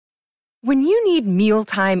When you need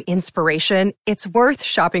mealtime inspiration, it's worth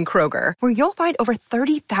shopping Kroger, where you'll find over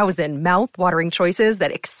 30,000 mouth-watering choices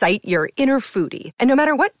that excite your inner foodie. And no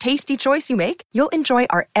matter what tasty choice you make, you'll enjoy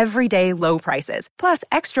our everyday low prices, plus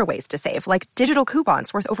extra ways to save, like digital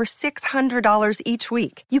coupons worth over $600 each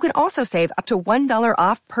week. You can also save up to $1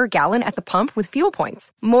 off per gallon at the pump with fuel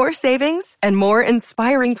points. More savings and more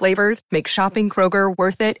inspiring flavors make shopping Kroger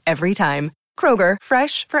worth it every time. Kroger,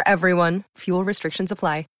 fresh for everyone. Fuel restrictions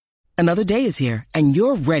apply. Another day is here, and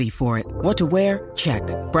you're ready for it. What to wear? Check.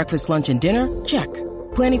 Breakfast, lunch, and dinner? Check.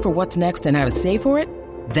 Planning for what's next and how to save for it?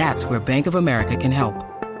 That's where Bank of America can help.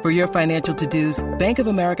 For your financial to-dos, Bank of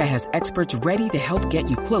America has experts ready to help get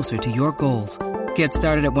you closer to your goals. Get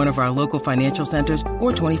started at one of our local financial centers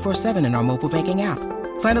or 24/7 in our mobile banking app.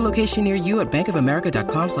 Find a location near you at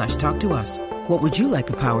bankofamerica.com/talktous. What would you like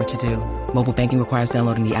the power to do? Mobile banking requires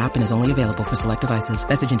downloading the app and is only available for select devices.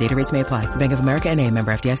 Message and data rates may apply. Bank of America NA,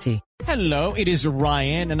 member FDIC. Hello, it is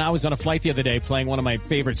Ryan, and I was on a flight the other day playing one of my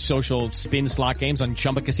favorite social spin slot games on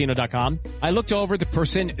ChumbaCasino.com. I looked over at the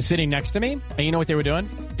person sitting next to me, and you know what they were doing?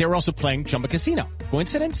 They were also playing Chumba Casino.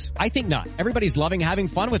 Coincidence? I think not. Everybody's loving having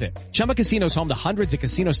fun with it. Chumba Casino is home to hundreds of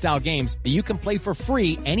casino-style games that you can play for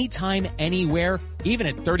free anytime, anywhere, even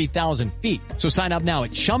at 30,000 feet. So sign up now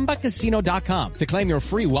at ChumbaCasino.com to claim your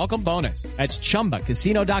free welcome bonus. That's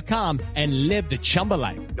ChumbaCasino.com and live the Chumba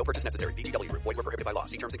life. No purchase necessary. VGW. Void where prohibited by law.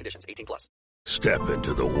 See terms and conditions. 18+. Step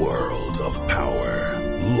into the world of power,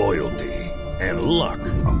 loyalty, and luck.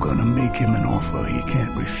 I'm gonna make him an offer he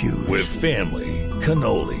can't refuse. With family,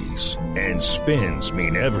 cannolis, and spins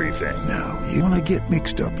mean everything. Now, you wanna get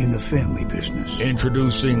mixed up in the family business.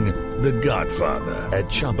 Introducing The Godfather at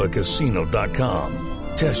ChumbaCasino.com.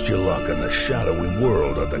 Test your luck in the shadowy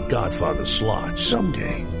world of The Godfather slot.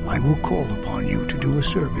 Someday, I will call upon you to do a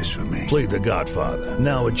service for me. Play The Godfather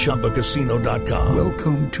now at ChumbaCasino.com.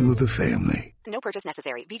 Welcome to the family. No purchase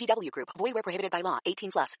necessary. VGW Group. Void where prohibited by law.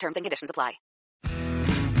 18+. Terms and conditions apply.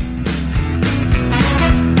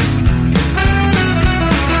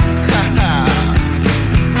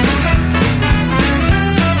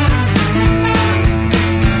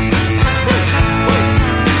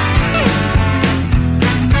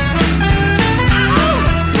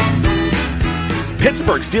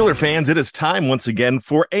 Pittsburgh Steelers fans, it is time once again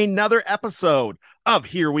for another episode of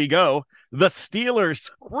Here We Go, the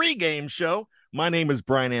Steelers pregame show. My name is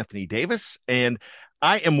Brian Anthony Davis, and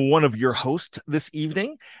I am one of your hosts this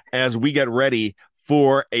evening as we get ready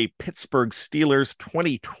for a Pittsburgh Steelers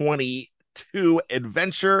 2022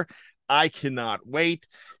 adventure. I cannot wait.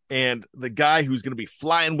 And the guy who's going to be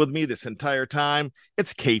flying with me this entire time,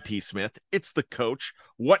 it's KT Smith. It's the coach.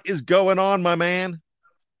 What is going on, my man?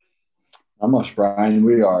 Not much, Brian.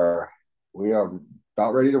 We are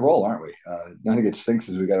about ready to roll, aren't we? I think it stinks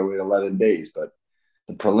as we got to wait 11 days, but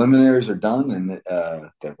the preliminaries are done and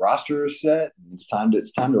the roster is set. And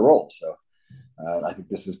it's time to roll. So I think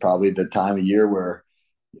this is probably the time of year where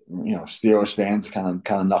Steelers fans kind of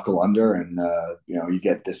knuckle under, and you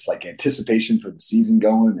get this like anticipation for the season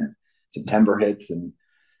going, and September hits, and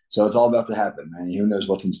so it's all about to happen. And who knows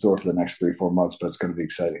what's in store for the next 3-4 months, but it's going to be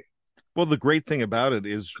exciting. Well, the great thing about it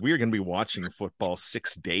is we're going to be watching football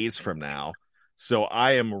 6 days from now. So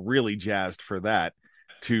I am really jazzed for that,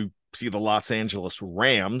 to see the Los Angeles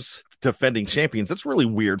Rams, defending champions. That's really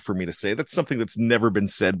weird for me to say. That's something that's never been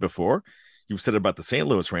said before. You've said it about the St.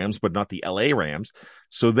 Louis Rams, but not the LA Rams.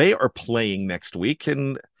 So they are playing next week.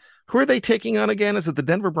 And who are they taking on again? Is it the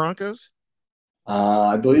Denver Broncos?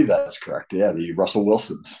 I believe that's correct. Yeah, the Russell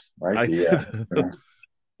Wilsons, right?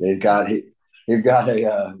 They've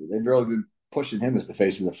really been pushing him as the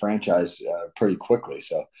face of the franchise pretty quickly.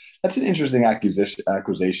 So that's an interesting acquisition,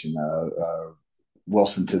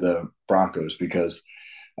 Wilson to the Broncos, because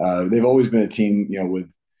they've always been a team, with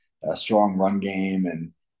a strong run game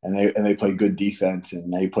and they play good defense,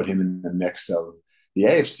 and they put him in the mix. So the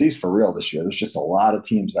AFC's for real this year. There's just a lot of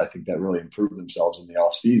teams, I think, that really improved themselves in the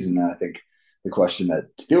offseason. And I think the question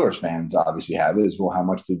that Steelers fans obviously have is, well, how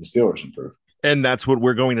much did the Steelers improve? And that's what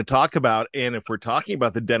we're going to talk about. And if we're talking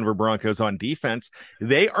about the Denver Broncos on defense,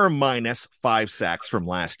 they are minus 5 sacks from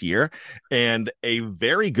last year, and a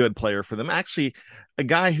very good player for them. Actually, a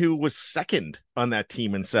guy who was second on that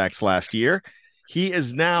team in sacks last year. He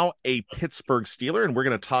is now a Pittsburgh Steeler, and we're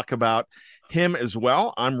going to talk about him as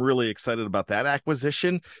well. I'm really excited about that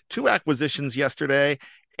acquisition. 2 acquisitions yesterday,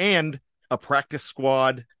 and a practice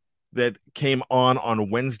squad that came on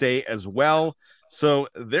Wednesday as well. So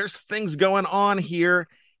there's things going on here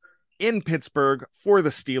in Pittsburgh for the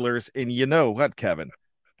Steelers. And you know what, Kevin?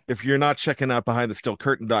 If you're not checking out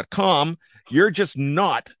BehindTheSteelCurtain.com, you're just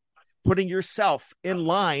not putting yourself in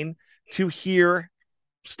line to hear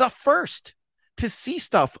stuff first, to see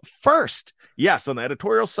stuff first. Yes, on the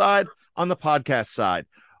editorial side, on the podcast side.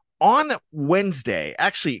 On Wednesday,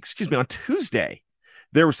 actually, excuse me, on Tuesday,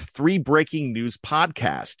 there was 3 breaking news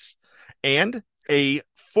podcasts and a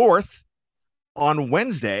 4th on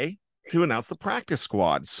Wednesday to announce the practice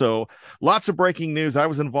squad. So lots of breaking news. I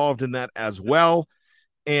was involved in that as well.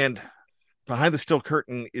 And Behind the Steel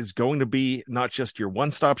Curtain is going to be not just your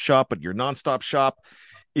one-stop shop, but your non-stop shop.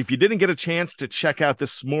 If you didn't get a chance to check out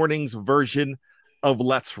this morning's version of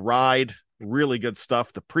Let's Ride, really good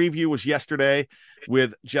stuff. The preview was yesterday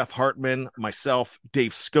with Jeff Hartman, myself,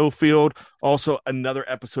 Dave Schofield. Also, another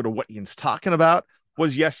episode of What Ian's Talking About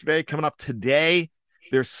was yesterday. Coming up today,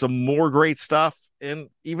 there's some more great stuff. And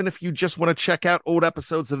even if you just want to check out old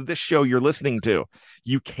episodes of this show you're listening to,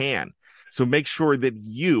 you can. So make sure that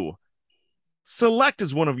you select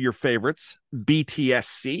as one of your favorites,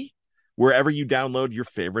 BTSC, wherever you download your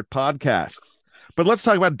favorite podcasts. But let's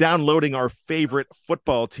talk about downloading our favorite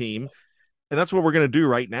football team. And that's what we're going to do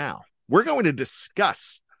right now. We're going to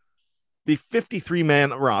discuss the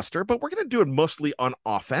 53-man roster, but we're going to do it mostly on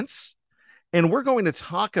offense. And we're going to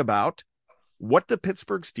talk about what the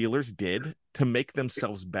Pittsburgh Steelers did to make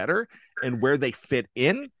themselves better and where they fit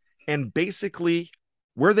in, and basically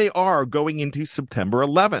where they are going into September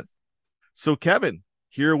 11th. So, Kevin,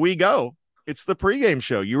 here we go. It's the pregame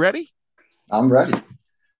show. You ready? I'm ready.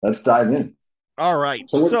 Let's dive in. All right.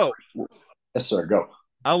 So yes, sir. Go.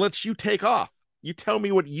 I'll let you take off. You tell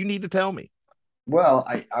me what you need to tell me. Well,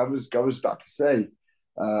 I was about to say,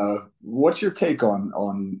 what's your take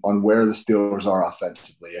on where the Steelers are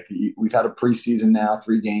offensively? We've had a preseason now,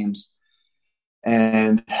 3 games,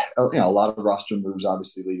 and a lot of roster moves,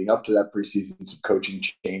 obviously leading up to that preseason, some coaching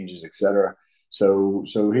changes, etc. So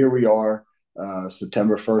here we are,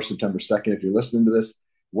 September 1st, September 2nd. If you're listening to this,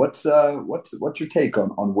 what's your take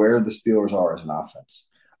on where the Steelers are as an offense?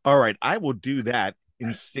 All right, I will do that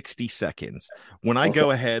in 60 seconds. When I go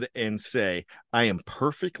ahead and say I am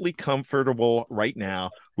perfectly comfortable right now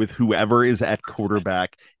with whoever is at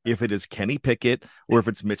quarterback, if it is Kenny Pickett or if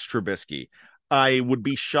it's Mitch Trubisky. I would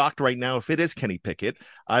be shocked right now if it is Kenny Pickett.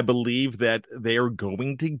 I believe that they are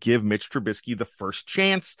going to give Mitch Trubisky the first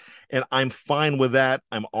chance, and I'm fine with that.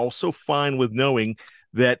 I'm also fine with knowing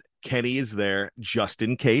that Kenny is there just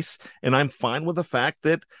in case, and I'm fine with the fact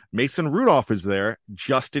that Mason Rudolph is there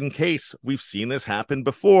just in case. We've seen this happen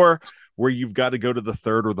before where you've got to go to the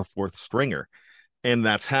 3rd or the 4th stringer, and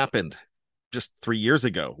that's happened just 3 years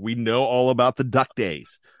ago. We know all about the Duck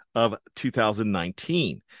days of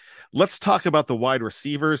 2019. Let's talk about the wide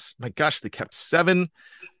receivers. My gosh, they kept 7.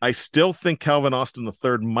 I still think Calvin Austin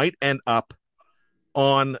III might end up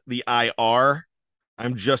on the IR.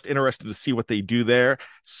 I'm just interested to see what they do there.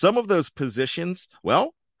 Some of those positions,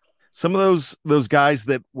 well, some of those guys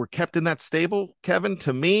that were kept in that stable, Kevin,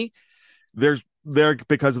 to me, they're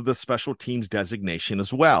because of the special teams designation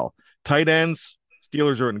as well. Tight ends,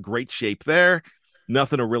 Steelers are in great shape there.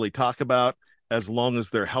 Nothing to really talk about. As long as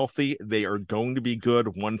they're healthy, they are going to be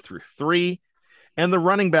good 1 through 3. And the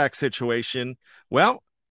running back situation, well,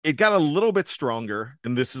 it got a little bit stronger.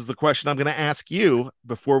 And this is the question I'm going to ask you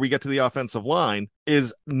before we get to the offensive line.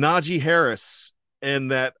 Is Najee Harris and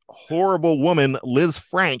that horrible woman, Liz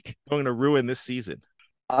Frank, going to ruin this season?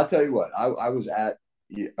 I'll tell you what, I was at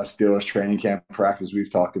a Steelers training camp practice. We've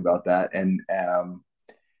talked about that. And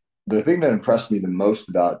the thing that impressed me the most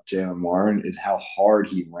about Jaylen Warren is how hard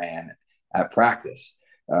he ran at practice.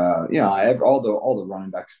 All the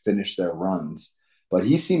running backs finish their runs, but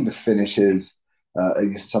he seemed to finish his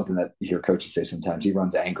something that you hear coaches say sometimes. He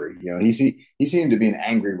runs angry. He seemed to be an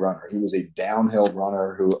angry runner. He was a downhill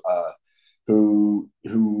runner who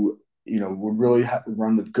would really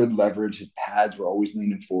run with good leverage. His pads were always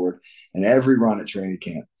leaning forward, and every run at training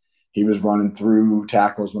camp, he was running through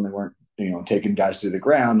tackles when they weren't taking guys to the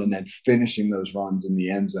ground, and then finishing those runs in the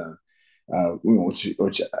end zone.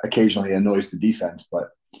 Which occasionally annoys the defense,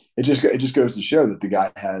 but it just goes to show that the guy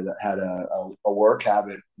had a work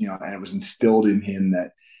habit, and it was instilled in him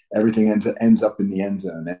that everything ends up in the end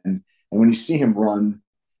zone. And when you see him run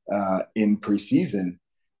in preseason,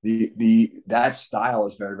 that style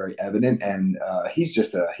is very, very evident, and he's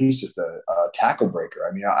just a tackle breaker.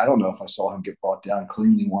 I mean, I don't know if I saw him get brought down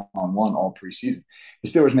cleanly one-on-one all preseason. The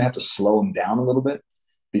Steelers may have to slow him down a little bit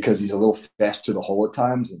because he's a little fast to the hole at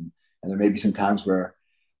times, and there may be some times where,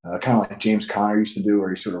 kind of like James Conner used to do, where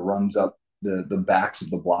he sort of runs up the backs of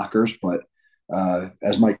the blockers. But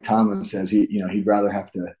as Mike Tomlin says, he'd rather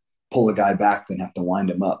have to pull a guy back than have to wind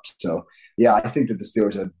him up. So, yeah, I think that the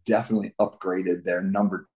Steelers have definitely upgraded their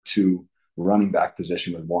number 2 running back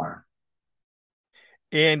position with Warren.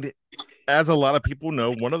 And as a lot of people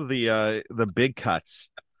know, one of the big cuts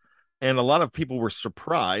And a lot of people were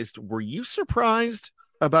surprised. Were you surprised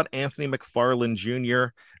about Anthony McFarland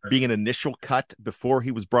Jr. being an initial cut before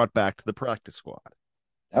he was brought back to the practice squad?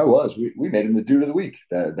 I was. We made him the dude of the week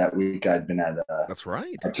that week. I'd been at that's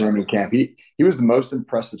right at training camp. He was the most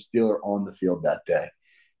impressive Steeler on the field that day,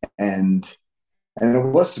 and it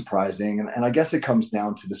was surprising. And I guess it comes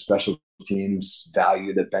down to the special teams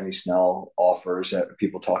value that Benny Snell offers.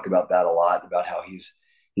 People talk about that a lot, about how he's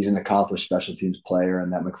an accomplished special teams player,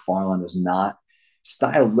 and that McFarland is not.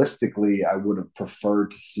 Stylistically, I would have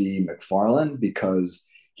preferred to see McFarland because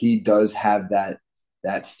he does have that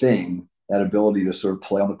thing, that ability to sort of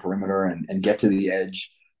play on the perimeter and get to the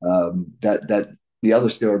edge that the other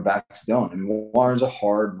Steeler backs don't. I mean, Warren's a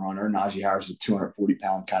hard runner. Najee Harris is a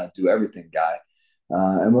 240-pound kind of do-everything guy.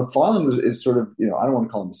 And McFarland is sort of, I don't want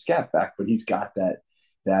to call him a scat back, but he's got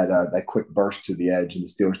that quick burst to the edge, and the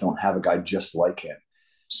Steelers don't have a guy just like him.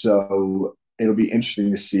 So it'll be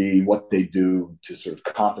interesting to see what they do to sort of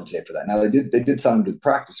compensate for that. Now, they did sign him to the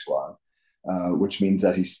practice squad, which means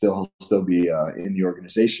that he'll still be in the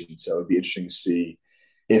organization. So it'd be interesting to see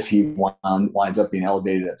if he winds up being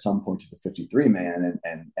elevated at some point to the 53-man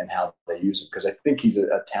and how they use him. Because I think he's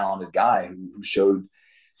a talented guy who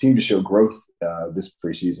seemed to show growth this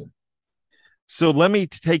preseason. So let me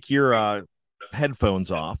take your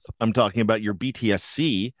headphones off. I'm talking about your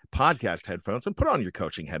BTSC podcast headphones, and put on your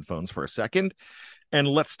coaching headphones for a second. And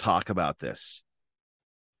let's talk about this.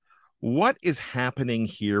 What is happening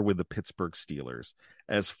here with the Pittsburgh Steelers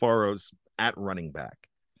as far as at running back?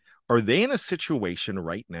 Are they in a situation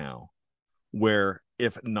right now where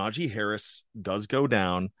if Najee Harris does go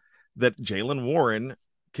down, that Jaylen Warren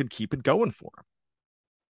could keep it going for him?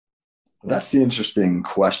 That's the interesting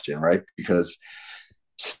question, right? Because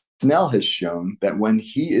Snell has shown that when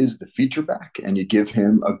he is the feature back and you give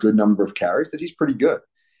him a good number of carries, that he's pretty good.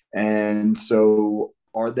 And so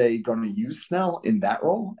are they going to use Snell in that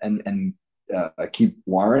role and keep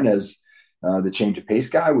Warren as the change of pace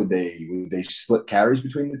guy? Would they split carries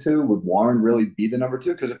between the two? Would Warren really be the number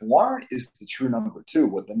two? Because if Warren is the true number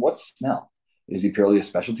two, then what's Snell? Is he purely a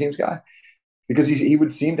special teams guy? Because he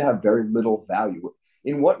would seem to have very little value.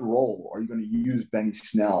 In what role are you going to use Benny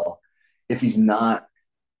Snell if he's not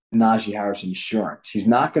Najee Harris insurance? He's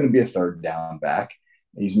not going to be a third down back.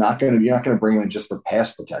 You're not going to bring him in just for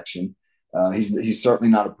pass protection. He's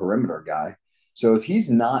certainly not a perimeter guy. So if he's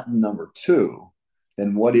not number two,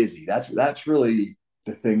 then what is he? That's really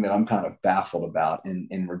the thing that I'm kind of baffled about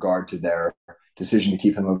in regard to their decision to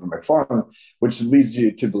keep him over McFarland, which leads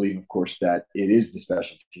you to believe, of course, that it is the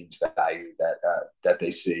special teams value that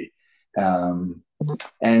they see.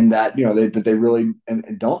 And that, that they really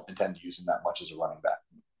and don't intend to use him that much as a running back.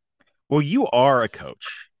 Well, you are a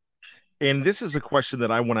coach, and this is a question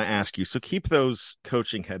that I want to ask you. So keep those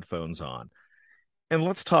coaching headphones on, and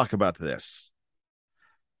let's talk about this.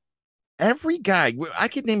 Every guy, I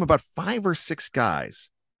could name about 5 or 6 guys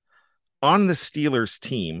on the Steelers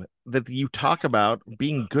team that you talk about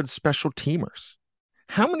being good special teamers.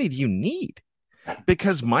 How many do you need?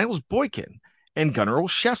 Because Miles Boykin and Gunnar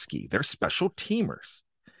Olszewski, they're special teamers.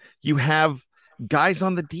 You have guys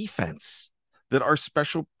on the defense that are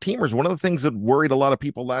special teamers. One of the things that worried a lot of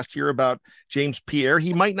people last year about James Pierre,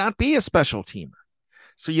 he might not be a special teamer.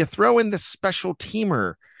 So you throw in this special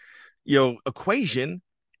teamer, equation,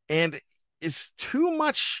 and is too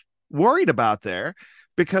much worried about there,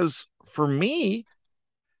 because for me,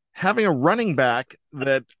 having a running back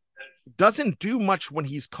that doesn't do much when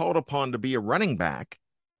he's called upon to be a running back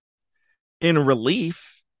in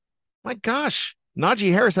relief, my gosh,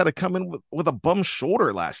 Najee Harris had to come in with a bum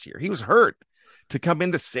shoulder last year. He was hurt to come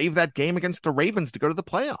in to save that game against the Ravens to go to the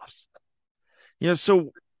playoffs.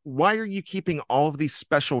 So why are you keeping all of these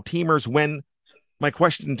special teamers when my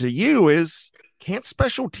question to you is, can't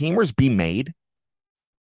special teamers be made?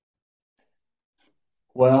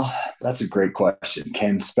 Well, that's a great question.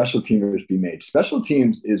 Can special teamers be made? Special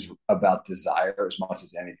teams is about desire as much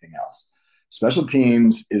as anything else. Special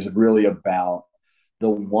teams is really about the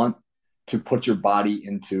want to put your body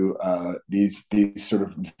into these sort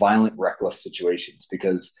of violent, reckless situations,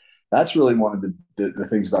 because that's really one of the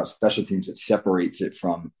things about special teams that separates it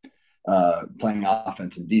from playing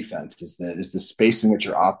offense and defense is the space in which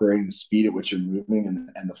you're operating, the speed at which you're moving,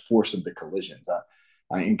 and the force of the collisions.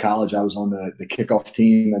 In college, I was on the kickoff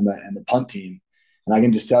team and the punt team, and I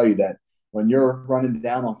can just tell you that when you're running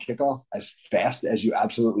down on kickoff as fast as you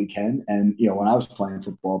absolutely can, and when I was playing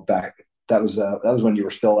football back, that was when you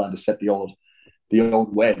were still allowed to set the old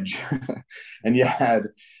wedge, and you had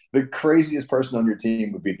the craziest person on your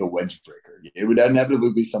team would be the wedge breaker. It would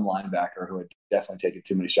inevitably be some linebacker who had definitely taken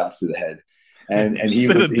too many shots to the head, and he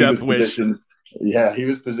was Yeah, he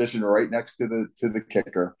was positioned right next to the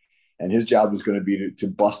kicker, and his job was going to be to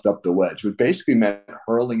bust up the wedge, which basically meant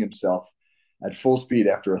hurling himself at full speed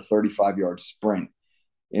after a 35-yard sprint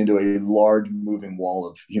into a large moving wall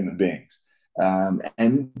of human beings.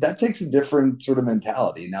 And that takes a different sort of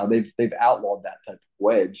mentality. Now they've outlawed that type of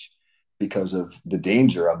wedge because of the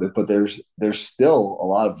danger of it, but there's still a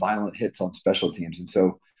lot of violent hits on special teams. And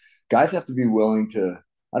so guys have to be willing to,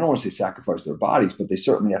 I don't want to say sacrifice their bodies, but they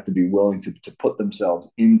certainly have to be willing to put themselves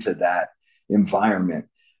into that environment.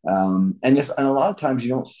 And a lot of times you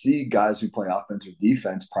don't see guys who play offense or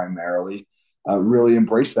defense primarily really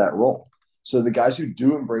embrace that role. So the guys who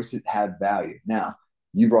do embrace it have value. Now,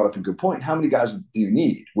 you brought up a good point. How many guys do you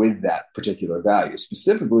need with that particular value?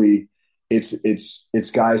 Specifically,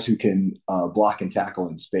 it's guys who can block and tackle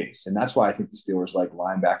in space. And that's why I think the Steelers like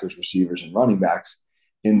linebackers, receivers, and running backs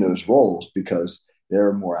in those roles, because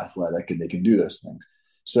they're more athletic and they can do those things.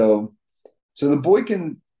 So the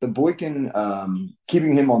Boykin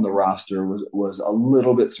keeping him on the roster was a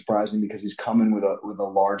little bit surprising because he's coming with a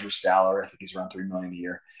larger salary. I think he's around $3 million a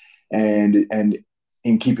year, and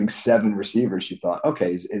in keeping 7 receivers, you thought,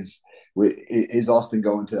 okay, is Austin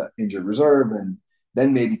going to injured reserve, and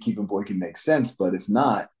then maybe keeping Boykin makes sense. But if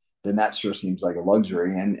not, then that sure seems like a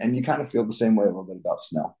luxury, and you kind of feel the same way a little bit about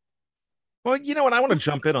Snell. Well, you know what? I want to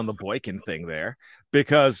jump in on the Boykin thing there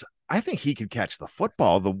because I think he could catch the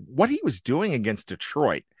football. What he was doing against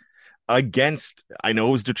Detroit, I know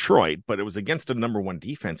it was Detroit, but it was against a number 1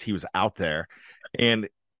 defense. He was out there and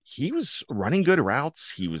he was running good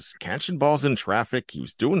routes. He was catching balls in traffic. He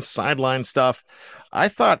was doing sideline stuff. I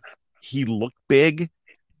thought he looked big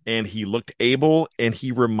and he looked able, and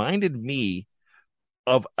he reminded me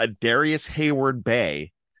of a Darius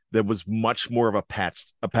Hayward-Bay that was much more of a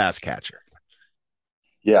pass catcher.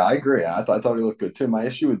 Yeah, I agree. I thought he looked good too. My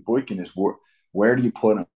issue with Boykin is where do you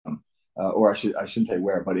put him? Or I shouldn't say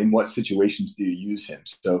where, but in what situations do you use him?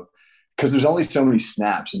 So, because there's only so many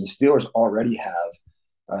snaps, and the Steelers already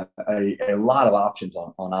have a lot of options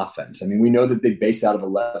on offense. I mean, we know that they base out of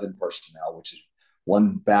 11 personnel, which is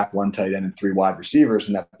 1 back, 1 tight end, and 3 wide receivers.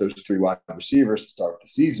 And that those 3 wide receivers to start the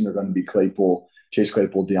season are going to be Chase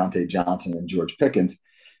Claypool, Deontay Johnson, and George Pickens.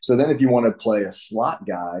 So then if you want to play a slot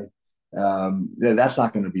guy, that's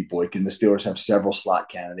not going to be Boykin. The Steelers have several slot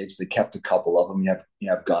candidates. They kept a couple of them. You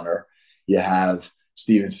have Gunner. You have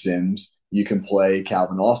Steven Sims. You can play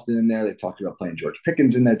Calvin Austin in there. They talked about playing George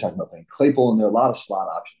Pickens in there. Talking about playing Claypool, and there are a lot of slot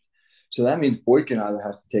options. So that means Boykin either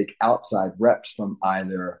has to take outside reps from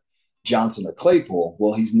either Johnson or Claypool.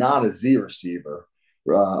 Well, he's not a Z receiver,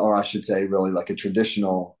 or I should say really like a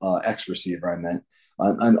traditional X receiver, I meant,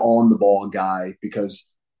 an on-the-ball guy, because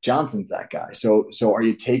Johnson's that guy. So are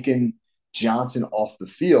you taking Johnson off the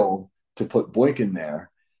field to put Boykin there?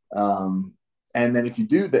 And then if you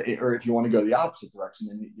do that, or if you want to go the opposite direction,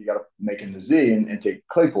 then you got to make him the Z and take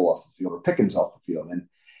Claypool off the field or Pickens off the field.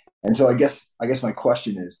 And so I guess my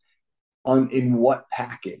question is, in what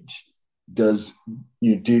package do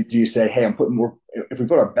you say, hey, if we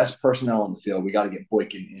put our best personnel on the field, we got to get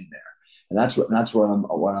Boykin in there. And that's what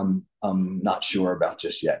I'm not sure about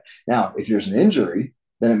just yet. Now, if there's an injury,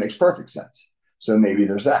 then it makes perfect sense. So maybe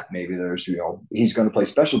there's that. Maybe there's, he's going to play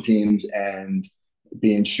special teams and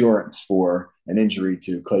be insurance for an injury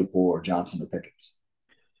to Claypool or Johnson or Pickens.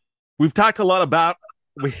 We talked a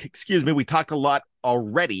lot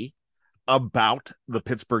already about the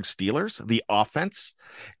Pittsburgh Steelers, the offense,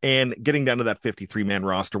 and getting down to that 53-man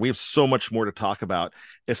roster. We have so much more to talk about,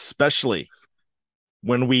 especially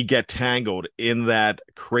when we get tangled in that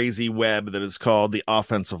crazy web that is called the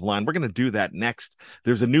offensive line. We're going to do that next.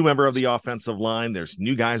 There's a new member of the offensive line. There's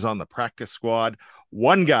new guys on the practice squad.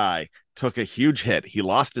 One guy took a huge hit. He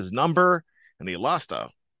lost his number and he lost a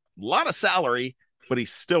lot of salary, but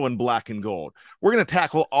he's still in black and gold. We're going to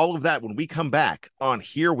tackle all of that when we come back on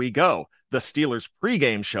Here We Go, the Steelers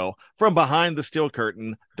pregame show from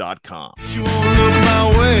BehindTheSteelCurtain.com. You won't look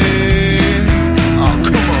my way. Oh,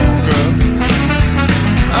 come on, girl.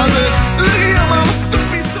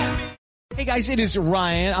 Hey guys, it is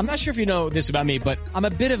Ryan. I'm not sure if you know this about me, but I'm a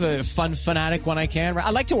bit of a fun fanatic when I can. I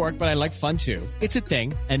like to work, but I like fun too. It's a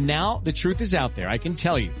thing. And now the truth is out there. I can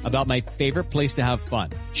tell you about my favorite place to have fun.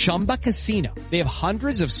 Chumba Casino. They have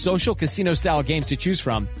hundreds of social casino style games to choose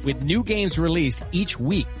from with new games released each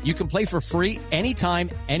week. You can play for free anytime,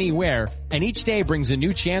 anywhere. And each day brings a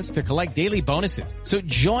new chance to collect daily bonuses. So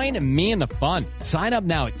join me in the fun. Sign up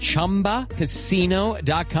now at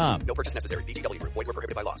ChumbaCasino.com. No purchase necessary. VGW Group. Void where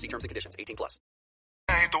prohibited by law. See terms and conditions. 18+.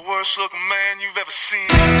 I ain't the worst looking man you've ever seen.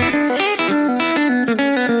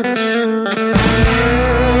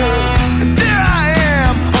 And there I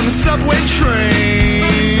am on the subway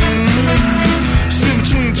train.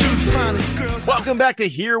 Welcome back to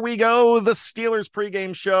Here We Go, the Steelers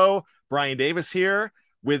pregame show. Brian Davis here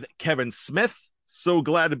with Kevin Smith. So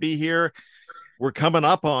glad to be here. We're coming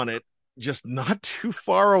up on it, just not too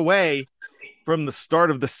far away from the start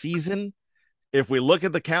of the season. If we look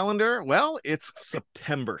at the calendar, well, it's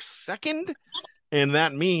September 2nd, and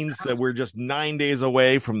that means that we're just 9 days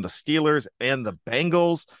away from the Steelers and the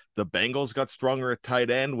Bengals. The Bengals got stronger at tight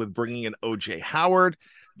end with bringing in O.J. Howard.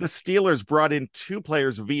 The Steelers brought in two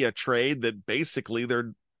players via trade that basically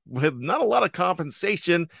they're with not a lot of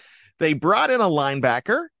compensation. They brought in a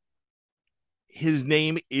linebacker. His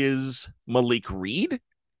name is Malik Reed,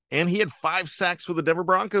 and he had 5 sacks with the Denver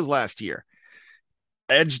Broncos last year.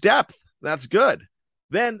 Edge depth, that's good.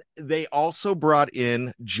 Then they also brought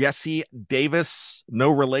in Jesse Davis, no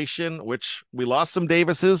relation, which we lost some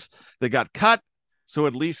Davises that got cut. So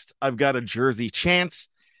at least I've got a jersey chance.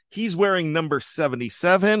 He's wearing number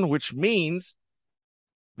 77, which means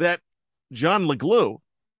that John LeGlue,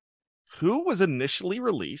 who was initially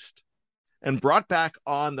released and brought back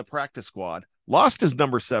on the practice squad, lost his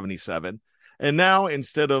number 77. And now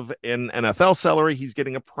instead of an NFL salary, he's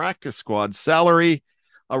getting a practice squad salary.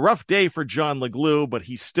 A rough day for John LeGlue, but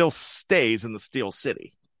he still stays in the Steel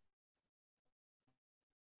City.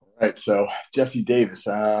 All right, so Jesse Davis.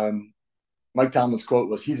 Mike Tomlin's quote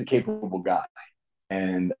was, "He's a capable guy,"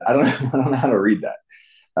 and I don't know how to read that.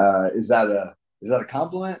 Is that a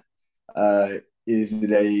compliment? Is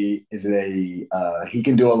it a he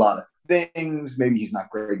can do a lot of things? Maybe he's not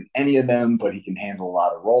great at any of them, but he can handle a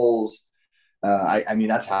lot of roles. I mean,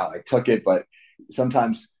 that's how I took it. But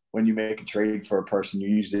sometimes when you make a trade for a person, you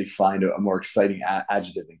usually find a more exciting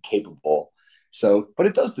adjective than capable. So, but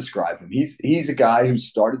it does describe him. He's a guy who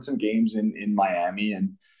started some games in Miami,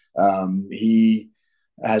 and he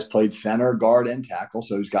has played center, guard, and tackle.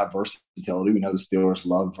 So he's got versatility. We know the Steelers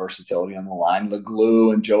love versatility on the line.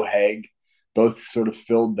 LeGlue and Joe Haeg both sort of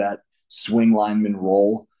filled that swing lineman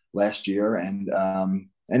role last year, and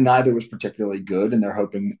neither was particularly good. And they're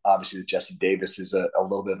hoping, obviously, that Jesse Davis is a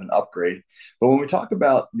little bit of an upgrade. But when we talk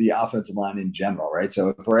about the offensive line in general, right? So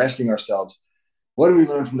if we're asking ourselves, what did we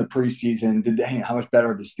learn from the preseason? How much better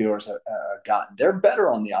have the Steelers gotten? They're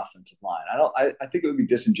better on the offensive line. I think it would be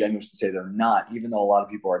disingenuous to say they're not, even though a lot of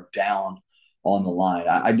people are down on the line.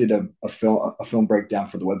 I did a film breakdown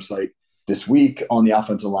for the website this week on the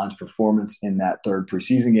offensive line's performance in that third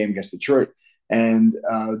preseason game against Detroit. And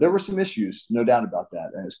there were some issues, no doubt about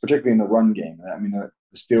that, particularly in the run game. I mean, the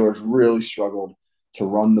Steelers really struggled to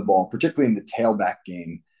run the ball, particularly in the tailback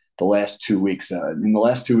game the last 2 weeks. In the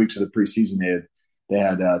last 2 weeks of the preseason, they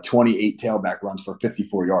had 28 tailback runs for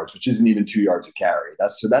 54 yards, which isn't even 2 yards a carry.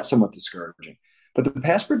 That's somewhat discouraging. But the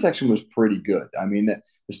pass protection was pretty good. I mean, the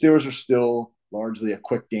Steelers are still largely a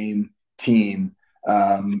quick game team,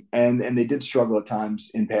 and they did struggle at times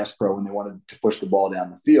in pass pro when they wanted to push the ball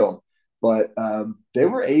down the field. But they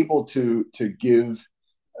were able to give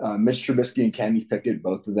Mitch Trubisky and Kenny Pickett,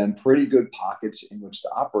 both of them, pretty good pockets in which to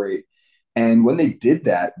operate. And when they did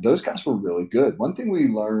that, those guys were really good. One thing we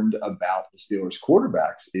learned about the Steelers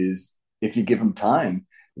quarterbacks is if you give them time,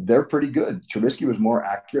 they're pretty good. Trubisky was more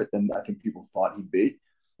accurate than I think people thought he'd be.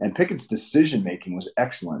 And Pickett's decision-making was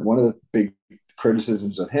excellent. One of the big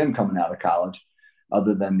criticisms of him coming out of college,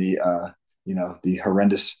 other than the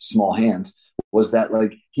horrendous small hands, was that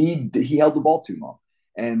like he held the ball too long.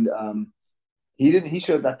 And he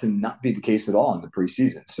showed that to not be the case at all in the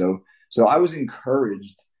preseason. So I was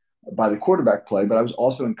encouraged by the quarterback play, but I was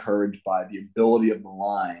also encouraged by the ability of the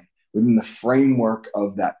line within the framework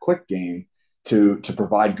of that quick game to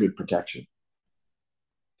provide good protection.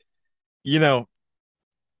 You know,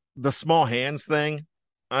 the small hands thing,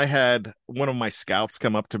 I had one of my scouts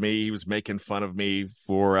come up to me. He was making fun of me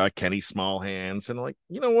for Kenny small hands. And like,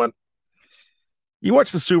 you know what? You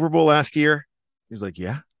watched the Super Bowl last year? He's like,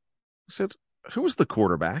 yeah. I said, who was the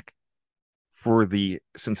quarterback for the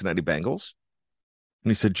Cincinnati Bengals?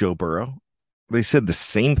 And he said, Joe Burrow. They said the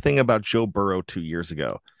same thing about Joe Burrow 2 years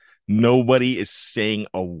ago. Nobody is saying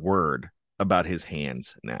a word about his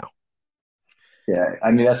hands now. Yeah,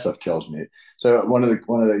 I mean, that stuff kills me. So one of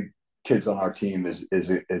the kids on our team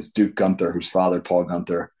is Duke Gunther, whose father, Paul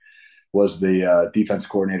Gunther, was the defense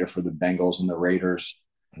coordinator for the Bengals and the Raiders.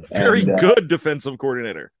 Very good defensive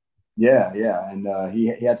coordinator. Yeah. And he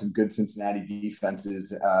had some good Cincinnati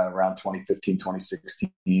defenses around 2015, 2016.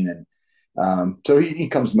 And so he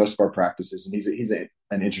comes to most of our practices, and he's an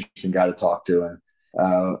interesting guy to talk to.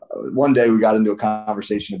 And one day we got into a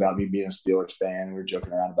conversation about me being a Steelers fan. We were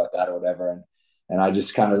joking around about that or whatever. And I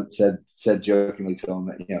just kind of said jokingly to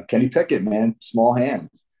him, Kenny Pickett, man, small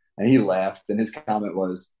hands. And he laughed. And his comment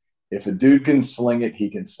was, if a dude can sling it, he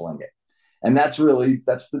can sling it. And that's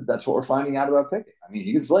what we're finding out about Pickett. I mean,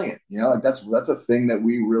 he can sling it. Like that's a thing that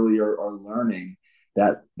we really are learning.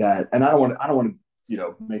 That and I don't want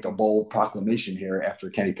to make a bold proclamation here after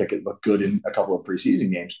Kenny Pickett looked good in a couple of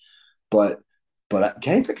preseason games, but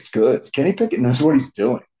Kenny Pickett's good. Kenny Pickett knows what he's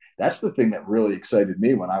doing. That's the thing that really excited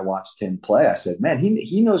me when I watched him play. I said, man,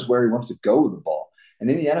 he knows where he wants to go with the ball. And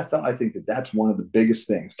in the NFL, I think that's one of the biggest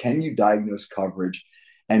things. Can you diagnose coverage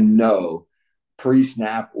and know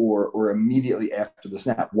pre-snap or immediately after the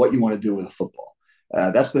snap what you want to do with a football?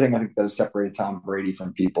 That's the thing I think that has separated Tom Brady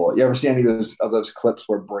from people. You ever see any of those clips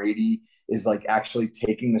where Brady is like actually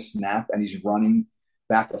taking the snap and he's running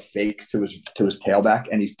back a fake to his tailback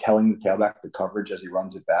and he's telling the tailback the coverage as he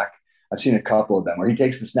runs it back? I've seen a couple of them where he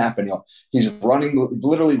takes the snap and he's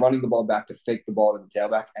literally running the ball back to fake the ball to the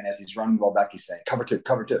tailback. And as he's running the ball back, he's saying, cover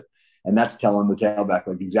two. And that's telling the tailback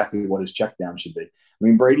like exactly what his check down should be. I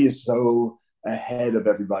mean, Brady is so ahead of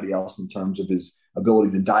everybody else in terms of his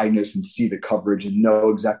ability to diagnose and see the coverage and know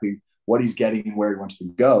exactly what he's getting and where he wants to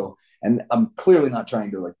go. And I'm clearly not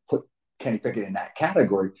trying to like put Kenny Pickett in that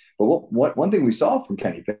category. But one thing we saw from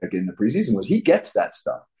Kenny Pickett in the preseason was he gets that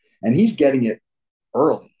stuff and he's getting it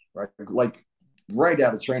early. Right, like right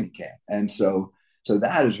out of training camp, and so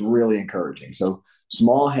that is really encouraging. So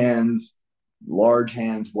small hands, large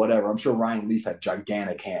hands, whatever. I'm sure Ryan Leaf had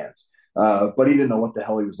gigantic hands, but he didn't know what the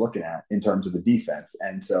hell he was looking at in terms of the defense,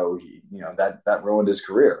 and so that ruined his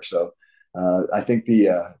career. So I think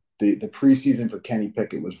the preseason for Kenny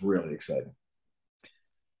Pickett was really exciting.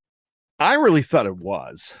 I really thought it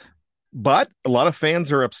was, but a lot of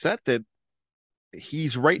fans are upset that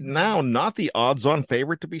he's right now not the odds-on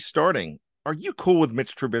favorite to be starting. Are you cool with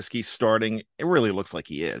Mitch Trubisky starting? It really looks like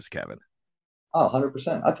he is, Kevin. Oh,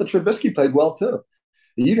 100%. I thought Trubisky played well too.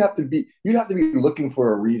 You'd have to be looking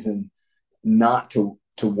for a reason not to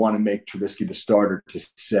want to make Trubisky the starter to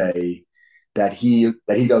say that he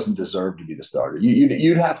doesn't deserve to be the starter.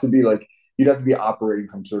 You'd have to be operating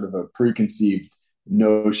from sort of a preconceived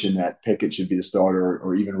notion that Pickett should be the starter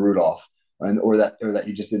or even Rudolph. Or that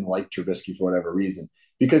you just didn't like Trubisky for whatever reason,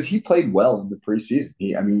 because he played well in the preseason.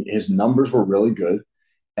 His numbers were really good.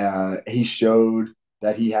 He showed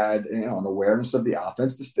that he had an awareness of the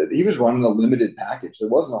offense. He was running a limited package. There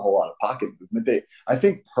wasn't a whole lot of pocket movement. I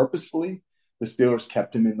think purposefully the Steelers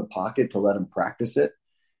kept him in the pocket to let him practice it.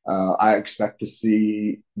 I expect to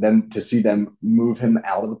see them move him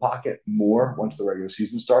out of the pocket more once the regular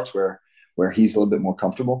season starts, where he's a little bit more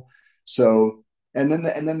comfortable. So. And then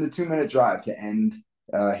the 2-minute drive to end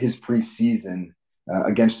his preseason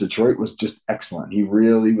against Detroit was just excellent. He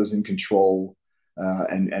really was in control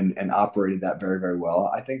and operated that very, very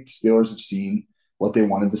well. I think the Steelers have seen what they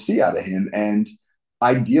wanted to see out of him, and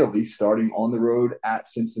ideally starting on the road at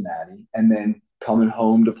Cincinnati and then coming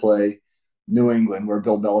home to play New England, where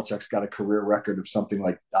Bill Belichick's got a career record of something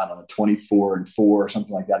like 24-4 or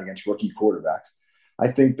something like that against rookie quarterbacks.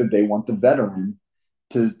 I think that they want the veteran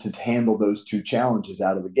to handle those two challenges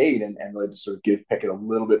out of the gate and really to sort of give Pickett a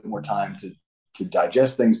little bit more time to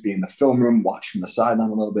digest things, be in the film room, watch from the sideline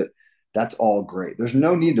a little bit. That's all great. There's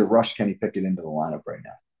no need to rush Kenny Pickett into the lineup right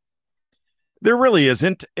now. There really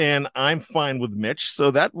isn't, and I'm fine with Mitch,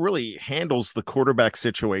 so that really handles the quarterback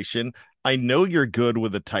situation. I know you're good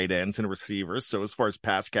with the tight ends and receivers, so as far as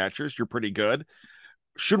pass catchers, you're pretty good.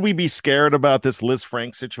 Should we be scared about this Liz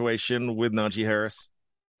Frank situation with Najee Harris?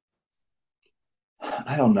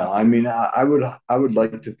 I don't know. I would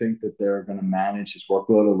like to think that they're going to manage his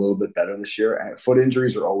workload a little bit better this year. And foot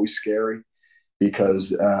injuries are always scary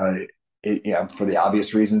because, for the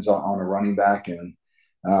obvious reasons on a running back, and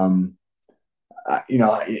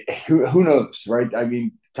who knows, right?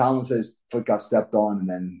 Tomlin says foot got stepped on, and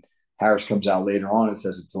then Harris comes out later on and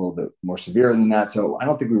says it's a little bit more severe than that. So I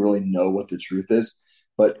don't think we really know what the truth is.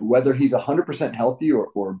 But whether he's 100% healthy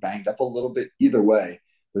or banged up a little bit, either way,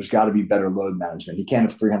 there's got to be better load management. He can't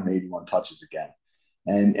have 381 touches again.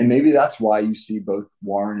 And maybe that's why you see both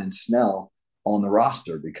Warren and Snell on the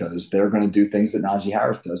roster, because they're going to do things that Najee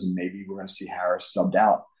Harris does, and maybe we're going to see Harris subbed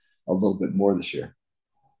out a little bit more this year.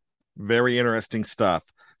 Very interesting stuff.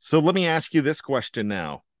 So let me ask you this question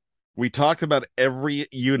now. We talked about every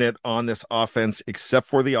unit on this offense except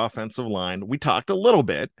for the offensive line. We talked a little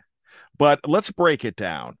bit, but let's break it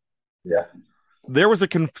down. Yeah. There was a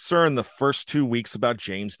concern the first 2 weeks about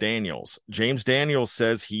James Daniels. James Daniels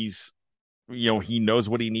says he knows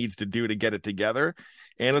what he needs to do to get it together.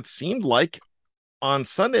 And it seemed like on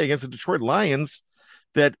Sunday against the Detroit Lions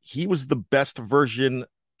that he was the best version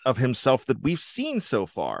of himself that we've seen so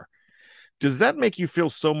far. Does that make you feel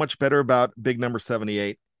so much better about big number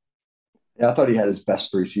 78? Yeah, I thought he had his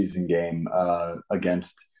best preseason game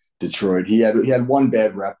against Detroit. He had one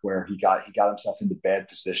bad rep where he got himself into bad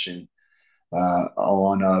position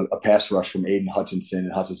on a pass rush from Aiden Hutchinson,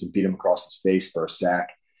 and Hutchinson beat him across his face for a sack.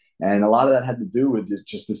 And a lot of that had to do with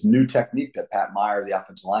just this new technique that Pat Meyer, the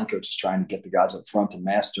offensive line coach, is trying to get the guys up front to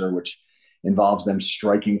master, which involves them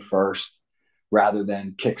striking first rather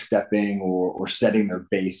than kick stepping or setting their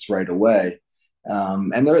base right away.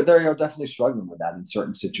 And they're definitely struggling with that in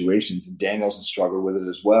certain situations. And Daniels has struggled with it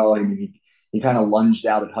as well. I mean, he kind of lunged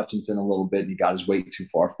out at Hutchinson a little bit and he got his weight too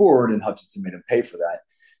far forward, and Hutchinson made him pay for that.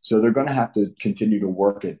 So they're going to have to continue to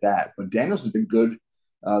work at that. But Daniels has been good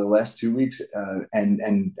the last 2 weeks,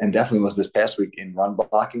 and definitely was this past week in run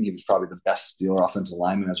blocking. He was probably the best Steeler offensive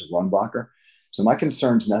lineman as a run blocker. So my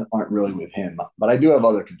concerns aren't really with him, but I do have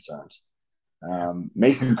other concerns.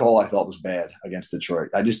 Mason Cole, I thought, was bad against Detroit.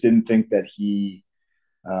 I just didn't think that he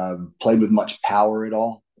played with much power at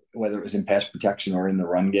all, whether it was in pass protection or in the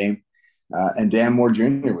run game. And Dan Moore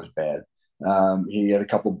Jr. was bad. He had a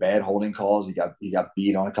couple bad holding calls. He got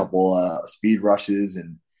beat on a couple speed rushes,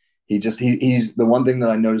 and he's the one thing that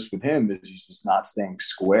I noticed with him is he's just not staying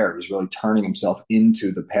square. He's really turning himself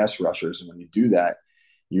into the pass rushers, and when you do that,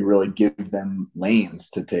 you really give them lanes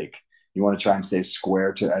to take. You want to try and stay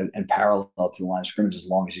square and parallel to the line of scrimmage as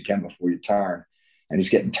long as you can before you turn. And he's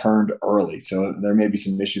getting turned early, so there may be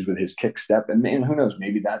some issues with his kick step, and who knows,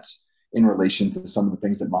 maybe that's in relation to some of the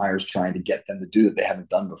things that Meyer's trying to get them to do that they haven't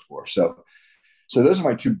done before. So those are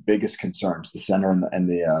my two biggest concerns: the center and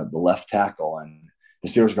the left tackle. And the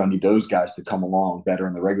Steelers are going to need those guys to come along better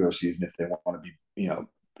in the regular season if they want to be,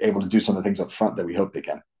 able to do some of the things up front that we hope they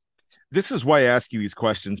can. This is why I ask you these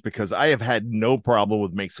questions, because I have had no problem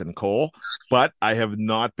with Mason Cole, but I have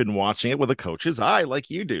not been watching it with a coach's eye like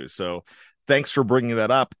you do. So thanks for bringing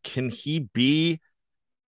that up. Can he be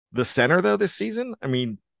the center, though, this season? I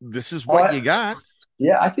mean, this is what you got.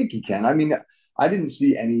 Yeah, I think he can. I mean, I didn't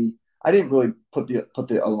really put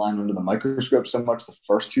the O-line under the microscope so much the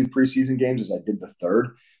first two preseason games as I did the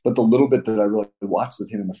third. But the little bit that I really watched of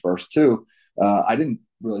him in the first two, I didn't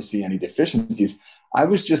really see any deficiencies. I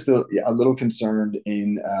was just a little concerned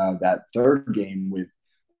in that third game with,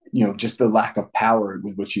 just the lack of power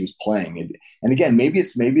with which he was playing. And again, maybe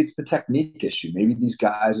it's the technique issue. Maybe these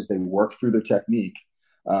guys, as they work through their technique,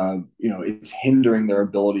 it's hindering their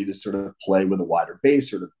ability to sort of play with a wider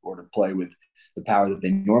base or to play with the power that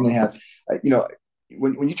they normally have.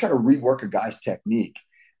 When you try to rework a guy's technique,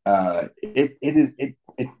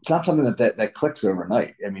 it's not something that clicks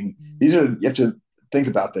overnight. I mean, you have to think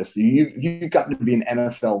about this. You've gotten to be an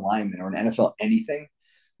NFL lineman or an NFL anything.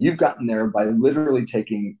 You've gotten there by literally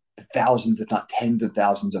taking thousands, if not tens of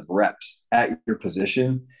thousands of reps at your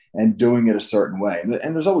position and doing it a certain way. And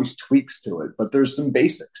there's always tweaks to it, but there's some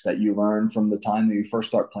basics that you learn from the time that you first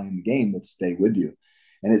start playing the game that stay with you.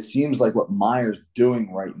 And it seems like what Meyer's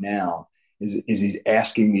doing right now is he's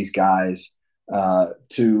asking these guys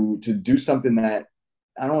to do something that,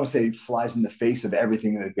 I don't want to say flies in the face of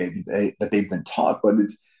everything that they've been taught, but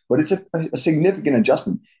it's a significant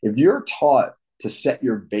adjustment. If you're taught to set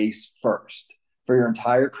your base first for your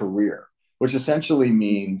entire career, which essentially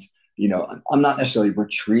means, I'm not necessarily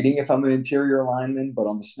retreating if I'm an interior lineman, but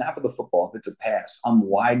on the snap of the football, if it's a pass, I'm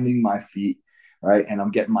widening my feet, right? And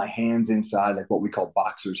I'm getting my hands inside, like what we call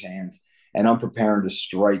boxer's hands, and I'm preparing to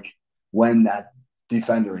strike when that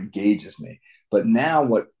defender engages me. But now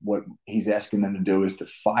what he's asking them to do is to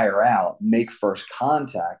fire out, make first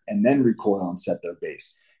contact, and then recoil and set their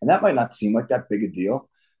base. And that might not seem like that big a deal,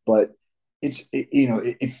 but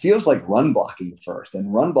it feels like run blocking first.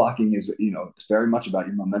 And run blocking is, it's very much about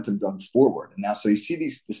your momentum going forward. And now, so you see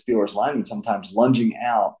the Steelers linemen sometimes lunging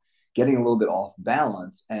out, getting a little bit off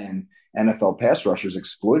balance, and NFL pass rushers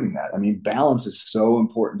exploiting that. I mean, balance is so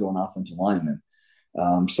important to an offensive lineman.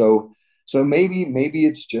 So maybe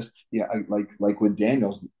it's just, like with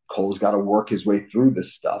Daniels, Cole's got to work his way through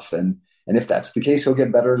this stuff. And if that's the case, he'll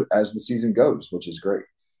get better as the season goes, which is great.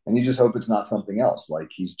 And you just hope it's not something else, like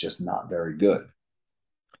he's just not very good.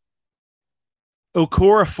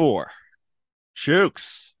 Okorafor,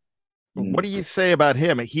 Shooks, what do you say about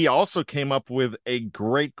him? He also came up with a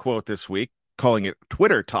great quote this week, calling it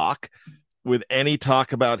Twitter talk, with any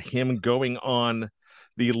talk about him going on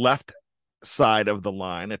the left side of the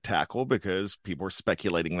line at tackle, because people were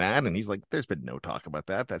speculating that, and he's like, there's been no talk about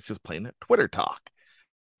that. That's just plain Twitter talk.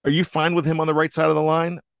 Are you fine with him on the right side of the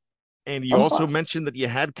line? And you also mentioned that you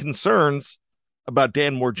had concerns about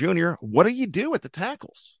Dan Moore Jr. What do you do at the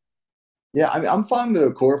tackles? Yeah, I mean, I'm fine with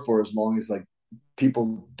Okorafor as long as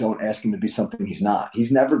people don't ask him to be something he's not.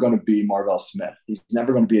 He's never going to be Marvell Smith. He's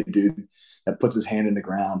never going to be a dude that puts his hand in the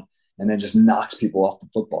ground and then just knocks people off the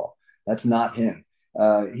football. That's not him.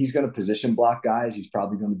 He's going to position block guys. He's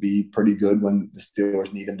probably going to be pretty good when the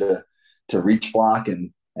Steelers need him to reach block,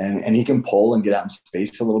 and he can pull and get out in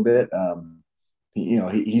space a little bit.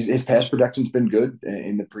 His pass protection's been good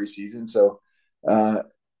in the preseason. So,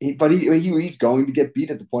 he's going to get beat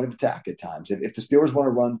at the point of attack at times. If the Steelers want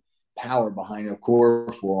to run power behind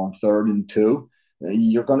Okorafor on 3rd and 2,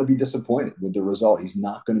 you're going to be disappointed with the result. He's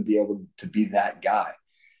not going to be able to be that guy.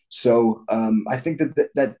 So I think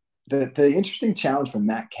that the interesting challenge for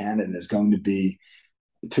Matt Canada is going to be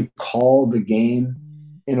to call the game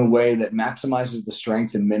in a way that maximizes the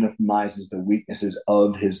strengths and minimizes the weaknesses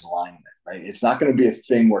of his linemen. Right? It's not going to be a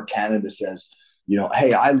thing where Canada says,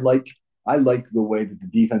 hey, I like the way that the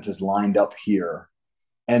defense is lined up here,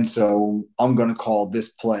 and so I'm going to call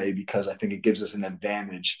this play because I think it gives us an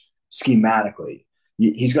advantage schematically.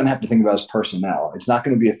 He's going to have to think about his personnel. It's not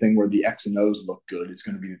going to be a thing where the X and O's look good. It's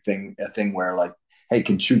going to be a thing where, like, hey,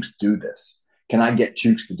 can Chooks do this? Can I get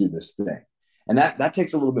Chooks to do this thing? And that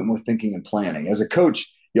takes a little bit more thinking and planning. As a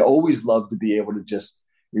coach, you always love to be able to just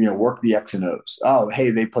work the X and O's. Oh, hey,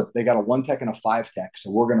 they got a 1 tech and a 5 tech, so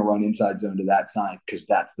we're going to run inside zone to that side because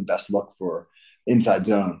that's the best look for inside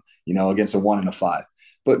zone, against a 1 and a 5.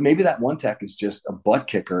 But maybe that 1 tech is just a butt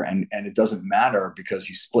kicker, and it doesn't matter because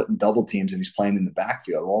he's splitting double teams and he's playing in the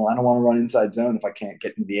backfield. Well, I don't want to run inside zone if I can't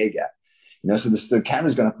get into the A gap. So the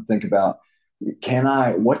Canada's going to have to think about,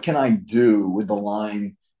 what can I do with the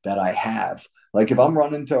line that I have? Like if I'm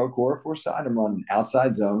running to Okorafor side, I'm running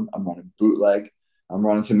outside zone, I'm running bootleg, I'm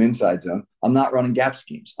running some inside zone. I'm not running gap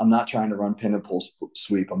schemes. I'm not trying to run pin and pull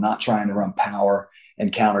sweep. I'm not trying to run power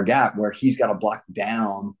and counter gap where he's got to block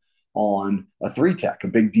down on a 3 tech, a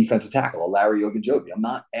big defensive tackle, a Larry Ogunjobi. I'm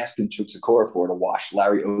not asking Chooks Okorafor to wash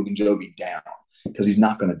Larry Ogunjobi down because he's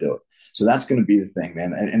not going to do it. So that's going to be the thing,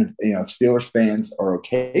 man. And if Steelers fans are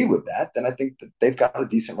okay with that, then I think that they've got a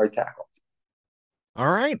decent right tackle. All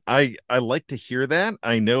right. I like to hear that.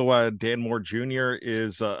 I know Dan Moore Jr.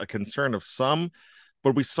 is a concern of some,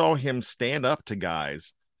 but we saw him stand up to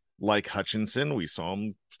guys like Hutchinson. We saw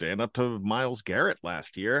him stand up to Myles Garrett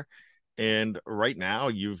last year. And right now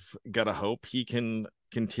you've got to hope he can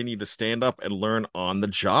continue to stand up and learn on the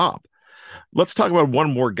job. Let's talk about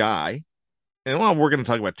one more guy. And we're going to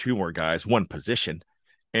talk about 2 more guys, one position,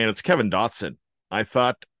 and it's Kevin Dotson. I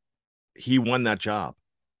thought he won that job.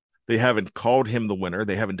 They haven't called him the winner.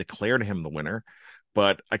 They haven't declared him the winner,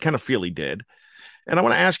 but I kind of feel he did. And I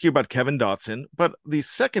want to ask you about Kevin Dotson. But the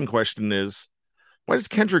second question is, why does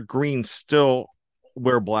Kendrick Green still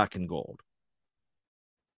wear black and gold?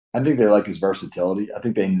 I think they like his versatility. I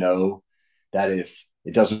think they know that if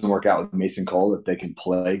it doesn't work out with Mason Cole, that they can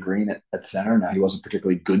play Green at center. Now, he wasn't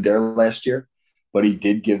particularly good there last year, but he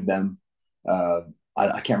did give them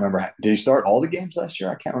I can't remember. Did he start all the games last year?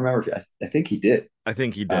 I can't remember. I think he did. I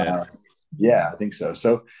think he did. Yeah, I think so.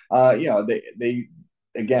 So, they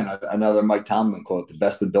again, another Mike Tomlin quote, the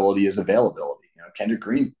best ability is availability. Kendrick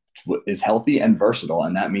Green is healthy and versatile,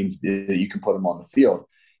 and that means that you can put him on the field.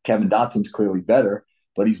 Kevin Dotson's clearly better,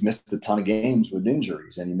 but he's missed a ton of games with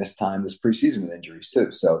injuries, and he missed time this preseason with injuries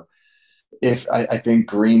too. So if I think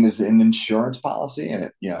Green is an insurance policy,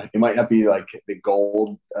 and it might not be like the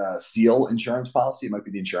gold seal insurance policy. It might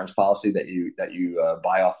be the insurance policy that you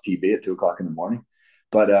buy off TV at 2:00 in the morning,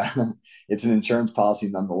 but it's an insurance policy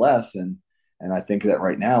nonetheless. And I think that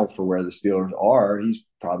right now, for where the Steelers are, he's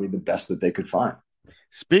probably the best that they could find.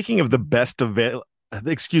 Speaking of the best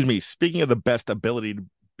speaking of the best ability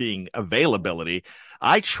being availability,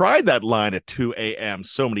 I tried that line at 2 a.m.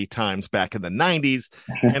 so many times back in the 90s,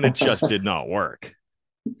 and it just did not work.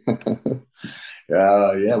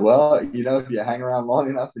 Yeah. Well, if you hang around long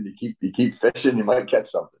enough and you keep fishing, you might catch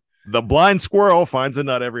something. The blind squirrel finds a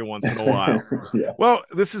nut every once in a while. Yeah. Well,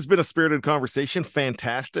 this has been a spirited conversation.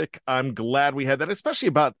 Fantastic. I'm glad we had that, especially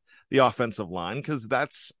about the offensive line, because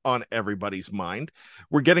that's on everybody's mind.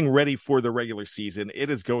 We're getting ready for the regular season. It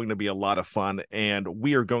is going to be a lot of fun, and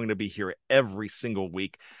we are going to be here every single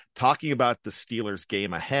week talking about the Steelers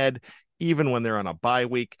game ahead. Even when they're on a bye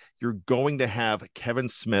week, you're going to have Kevin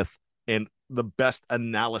Smith and the best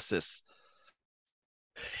analysis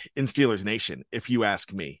in Steelers Nation, if you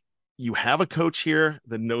ask me. You have a coach here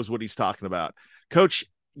that knows what he's talking about. Coach,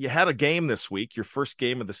 you had a game this week, your first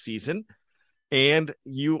game of the season, and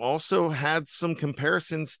you also had some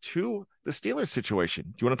comparisons to the Steelers situation.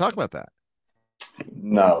 Do you want to talk about that?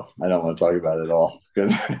 No, I don't want to talk about it at all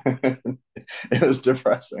because it was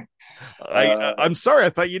depressing. I'm sorry. I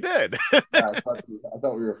thought you did. I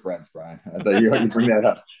thought we were friends, Brian. I thought you bring that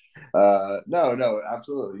up. No,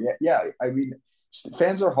 absolutely. Yeah. I mean,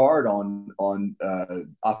 fans are hard on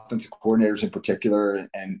offensive coordinators in particular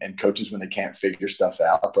and coaches when they can't figure stuff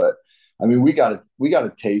out. But I mean, we got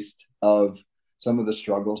a taste of some of the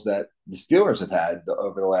struggles that the Steelers have had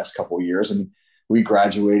over the last couple of years, and we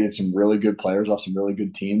graduated some really good players off some really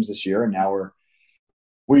good teams this year, and now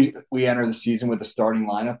we enter the season with a starting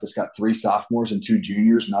lineup that's got 3 sophomores and 2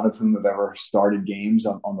 juniors, none of whom have ever started games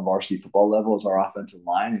on the varsity football level as our offensive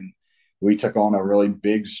line. And we took on a really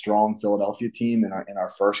big, strong Philadelphia team in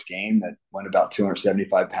our first game that went about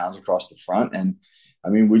 275 pounds across the front. And I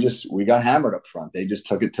mean, we got hammered up front. They just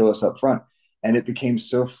took it to us up front. And it became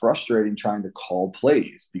so frustrating trying to call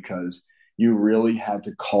plays because you really had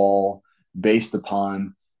to call based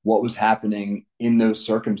upon what was happening in those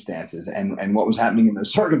circumstances. And what was happening in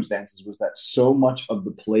those circumstances was that so much of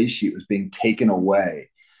the play sheet was being taken away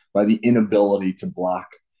by the inability to block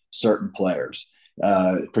certain players,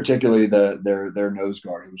 particularly their nose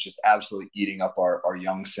guard, who was just absolutely eating up our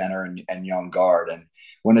young center and young guard. And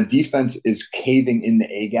when a defense is caving in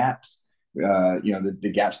the A-gaps,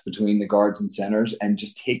 the gaps between the guards and centers, and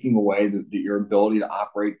just taking away your ability to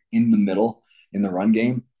operate in the middle in the run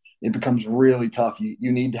game, it becomes really tough.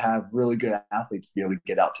 You need to have really good athletes to be able to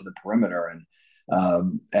get out to the perimeter.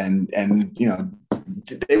 And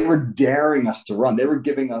they were daring us to run. They were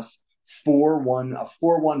giving us a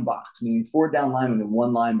 4-1 box, meaning 4 down linemen and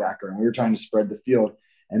 1 linebacker. And we were trying to spread the field,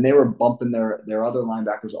 and they were bumping their other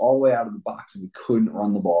linebackers all the way out of the box, and we couldn't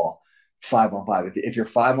run the ball 5-on-5. If you're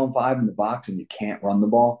 5-on-5 in the box and you can't run the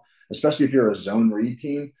ball, especially if you're a zone read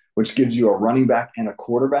team, which gives you a running back and a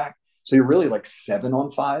quarterback, so you're really like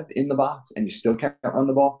 7-on-5 in the box and you still can't run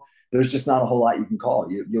the ball, there's just not a whole lot you can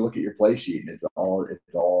call. You look at your play sheet and it's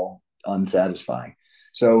all unsatisfying.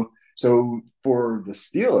 So for the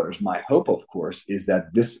Steelers, my hope, of course, is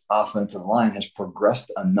that this offensive line has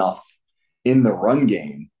progressed enough in the run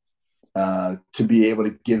game to be able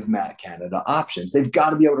to give Matt Canada options. They've got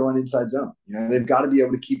to be able to run inside zone. They've got to be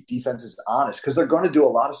able to keep defenses honest, because they're going to do a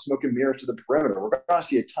lot of smoke and mirrors to the perimeter. We're going to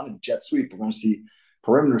see a ton of jet sweep. We're going to see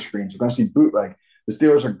perimeter screens. We're going to see bootleg. The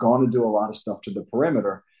Steelers are going to do a lot of stuff to the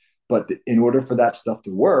perimeter, but in order for that stuff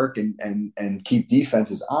to work and keep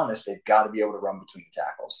defenses honest, they've got to be able to run between the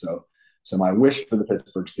tackles. So my wish for the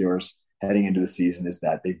Pittsburgh Steelers heading into the season is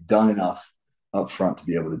that they've done enough up front to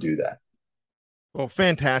be able to do that. Well,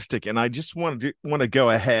 fantastic. And I just want to go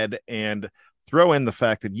ahead and throw in the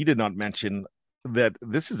fact that you did not mention that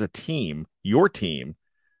this is a team, your team,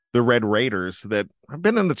 the Red Raiders, that have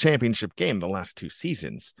been in the championship game the last 2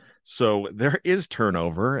 seasons. So there is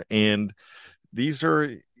turnover, and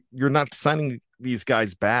you're not signing these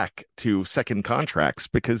guys back to second contracts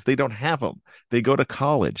because they don't have them. They go to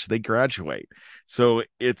college, they graduate. So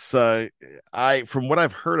it's from what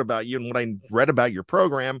I've heard about you and what I read about your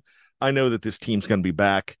program, I know that this team's going to be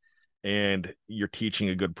back, and you're teaching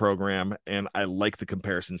a good program, and I like the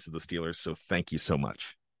comparisons to the Steelers. So thank you so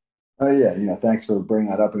much. Oh yeah, thanks for bringing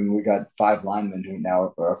that up. I mean, we got 5 linemen who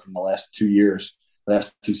now are from the last 2 years,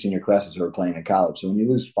 last 2 senior classes who are playing in college. So when you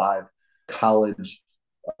lose 5 college,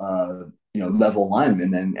 level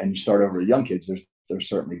linemen, and you start over young kids, there's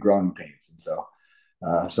certainly growing pains, and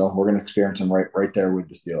so we're going to experience them right there with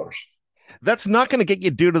the Steelers. That's not going to get you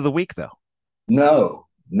Dude of the Week, though. No,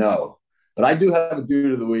 but I do have a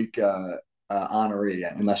Dude of the Week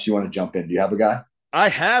honoree. Unless you want to jump in, do you have a guy? I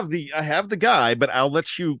have the guy, but I'll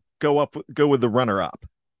let you go with the runner-up.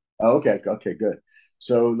 Oh, okay, good.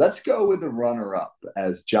 So let's go with the runner-up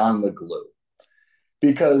as John LeGlue,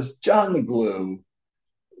 because John LeGlue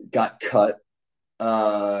got cut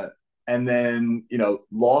and then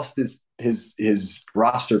lost his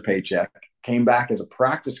roster paycheck, came back as a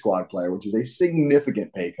practice squad player, which is a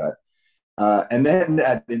significant pay cut, and then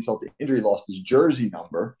at insult to injury lost his jersey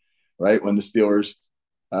number, right, when the Steelers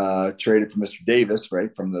traded for Mr. Davis,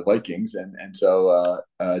 right, from the Vikings, and so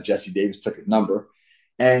Jesse Davis took his number,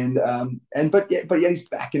 but yet he's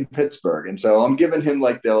back in Pittsburgh, and so I'm giving him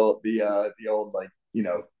like the old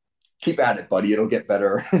keep at it, buddy, it'll get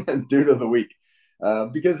better Dude of the Week,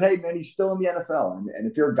 because hey man, he's still in the NFL, and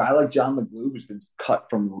if you're a guy like John LeGlue, who's been cut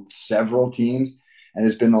from several teams and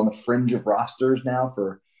has been on the fringe of rosters now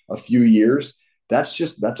for a few years, that's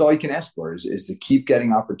all you can ask for is to keep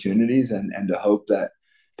getting opportunities and to hope that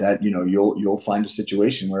you'll find a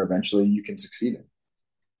situation where eventually you can succeed in.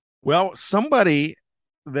 Well, somebody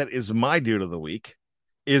that is my Dude of the Week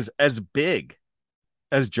is as big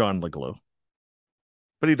as John LeGlue,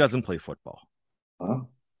 but he doesn't play football. Huh?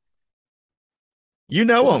 You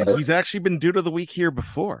know him. He's actually been Dude of the Week here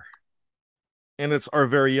before. And it's our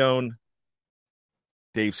very own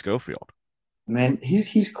Dave Schofield. Man,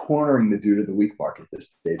 he's cornering the Dude of the Week market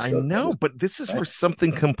this day. I know, but this is for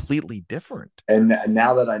something completely different. And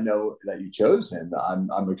now that I know that you chose him,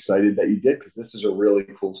 I'm excited that you did, because this is a really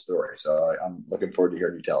cool story. So I'm looking forward to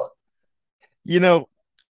hearing you tell it. You know,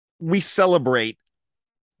 we celebrate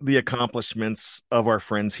the accomplishments of our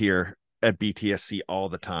friends here at BTSC all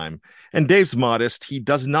the time. And Dave's modest. He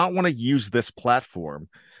does not want to use this platform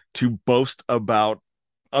to boast about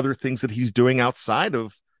other things that he's doing outside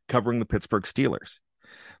of covering the Pittsburgh Steelers.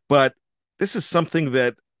 But this is something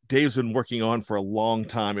that Dave's been working on for a long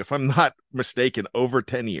time, if I'm not mistaken, over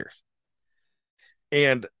 10 years.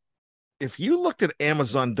 And if you looked at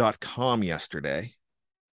Amazon.com yesterday,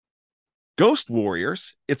 Ghost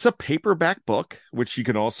Warriors, it's a paperback book, which you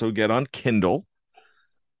can also get on Kindle,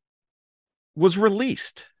 was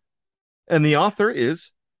released. And the author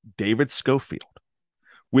is David Schofield,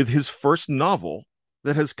 with his first novel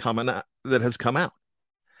that has come out.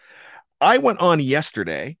 I went on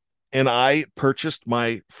yesterday and I purchased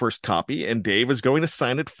my first copy, and Dave is going to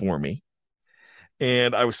sign it for me.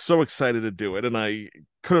 And I was so excited to do it, and I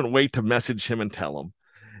couldn't wait to message him and tell him.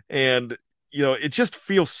 And, you know, it just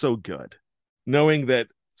feels so good knowing that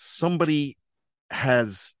somebody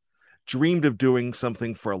has dreamed of doing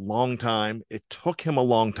something for a long time. It took him a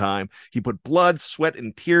long time. He put blood, sweat,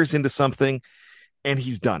 and tears into something, and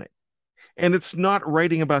he's done it. And it's not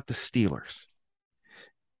writing about the Steelers.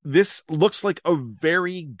 This looks like a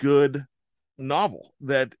very good novel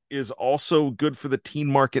that is also good for the teen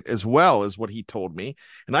market as well, as what he told me.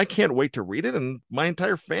 And I can't wait to read it, and my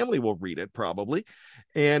entire family will read it probably.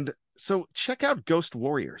 And so check out Ghost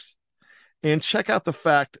Warriors, and check out the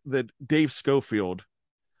fact that Dave Schofield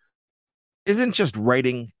isn't just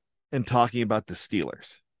writing and talking about the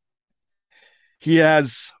Steelers. He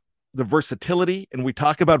has the versatility, and we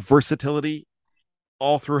talk about versatility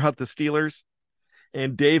all throughout the Steelers.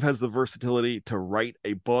 And Dave has the versatility to write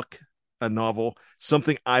a book, a novel,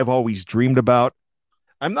 something I've always dreamed about.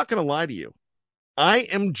 I'm not going to lie to you. I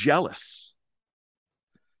am jealous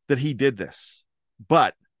that he did this,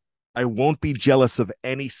 but I won't be jealous of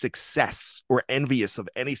any success or envious of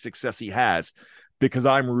any success he has, because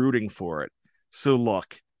I'm rooting for it. So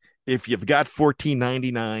look, if you've got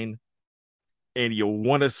 $14.99 and you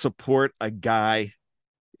want to support a guy,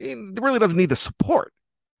 he really doesn't need the support.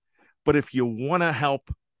 But if you want to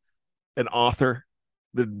help an author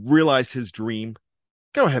that realized his dream,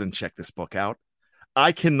 go ahead and check this book out.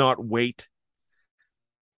 I cannot wait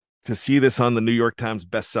to see this on the New York Times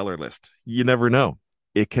bestseller list. You never know.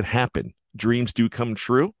 It could happen. Dreams do come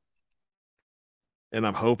true. And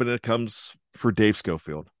I'm hoping it comes for Dave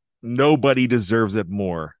Schofield. Nobody deserves it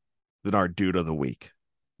more than our dude of the week.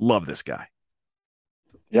 Love this guy.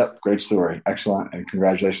 Yep, great story. Excellent. And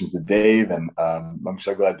congratulations to Dave. And I'm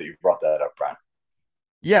so glad that you brought that up, Brian.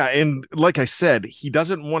 Yeah, and like I said, he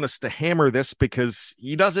doesn't want us to hammer this because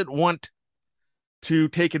he doesn't want to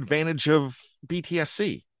take advantage of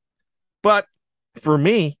BTSC. But for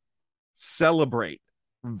me, celebrate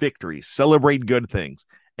victories, celebrate good things.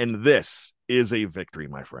 And this is a victory,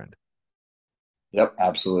 my friend. Yep,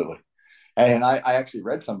 absolutely. And I actually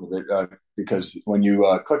read some of it because when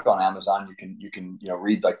you click on Amazon, you can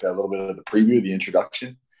read like a little bit of the preview, the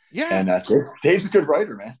introduction. Yeah, and Dave's a good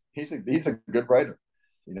writer, man. He's a good writer.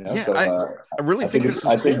 Yeah, so I really think this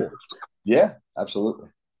is cool. Yeah, absolutely.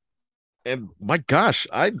 And my gosh,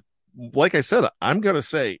 like I said, I'm gonna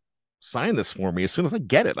say, sign this for me as soon as I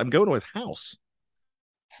get it. I'm going to his house.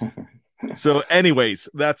 So, anyways,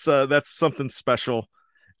 that's something special,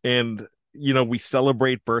 and we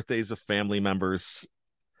celebrate birthdays of family members.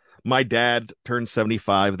 My dad turned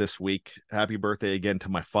 75 this week. Happy birthday again to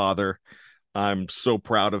my father. I'm so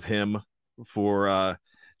proud of him for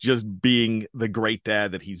just being the great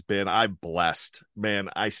dad that he's been. I'm blessed, man.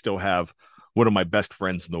 I still have one of my best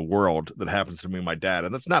friends in the world that happens to be my dad.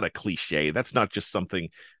 And that's not a cliche. That's not just something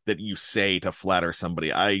that you say to flatter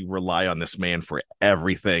somebody. I rely on this man for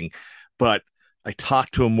everything, but I talk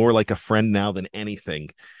to him more like a friend now than anything.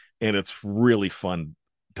 And it's really fun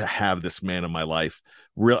to have this man in my life.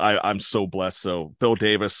 I'm so blessed. So Bill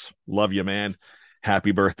Davis, love you, man.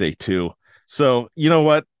 Happy birthday too. So you know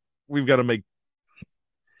what? We've got to make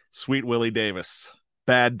Sweet Willie Davis,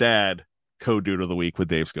 bad dad, co-dude of the week with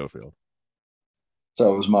Dave Schofield.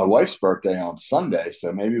 So it was my wife's birthday on Sunday.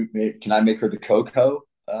 So maybe can I make her the co-co?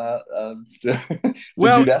 Well,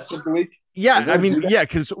 Dudette of the week? Yeah, I mean, yeah,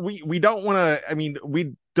 because we don't want to. I mean,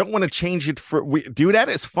 we don't want to change it for. Dudette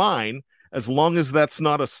is fine as long as that's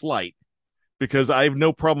not a slight, because I have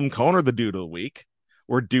no problem calling her the dude of the week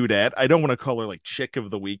or Dudette. I don't want to call her like chick of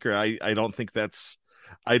the week, or I don't think that's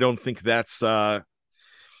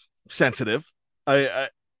sensitive. I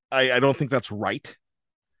don't think that's right.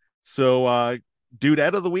 So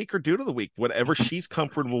Dudette of the week or dude of the week, whatever she's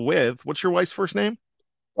comfortable with. What's your wife's first name?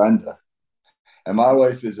 Brenda. And my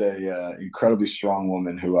wife is a incredibly strong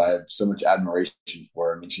woman who I have so much admiration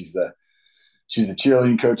for. I mean, she's the She's the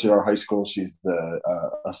cheerleading coach at our high school. She's an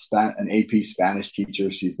AP Spanish teacher.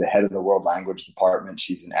 She's the head of the world language department.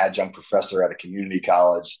 She's an adjunct professor at a community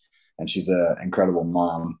college, and she's an incredible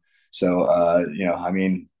mom. So,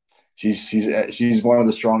 she's one of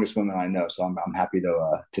the strongest women I know. So I'm happy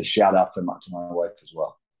to shout out to my wife as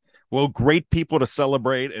well. Well, great people to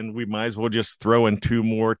celebrate, and we might as well just throw in two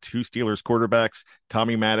Steelers quarterbacks,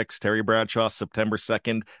 Tommy Maddox, Terry Bradshaw, September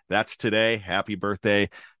 2nd. That's today. Happy birthday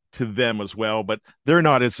to them as well, but they're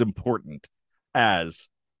not as important as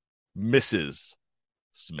Mrs.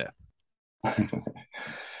 Smith.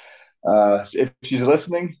 If she's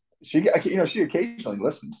listening, she occasionally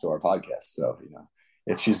listens to our podcast. So,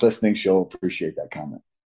 if she's listening, she'll appreciate that comment.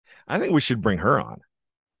 I think we should bring her on.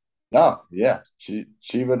 Oh yeah. She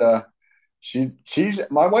would, she's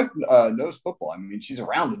my wife knows football. I mean, she's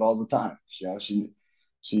around it all the time.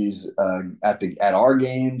 She's at our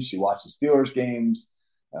games. She watches Steelers games.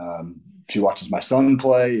 She watches my son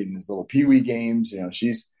play in his little peewee games.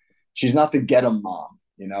 She's not the get 'em mom.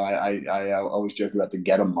 I always joke about the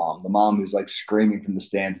get 'em mom, the mom who's like screaming from the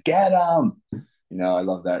stands, get 'em. I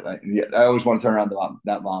love that. I always want to turn around to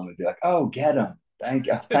that mom and be like, oh, get 'em. Thank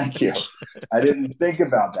you. I didn't think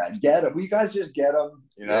about that. Get 'em. Will you guys just get 'em?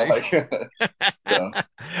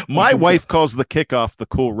 My wife calls the kickoff the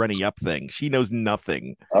cool Rennie up thing. She knows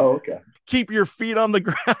nothing. Oh, okay. Keep your feet on the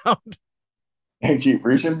ground. And keep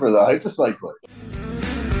reaching for the hypocyclic.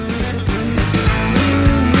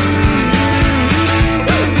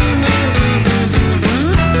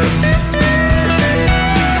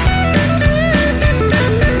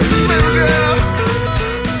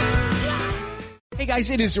 Hey guys,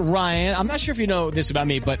 it is Ryan. I'm not sure if you know this about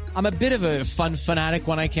me, but I'm a bit of a fun fanatic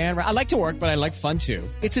when I can. I like to work, but I like fun too.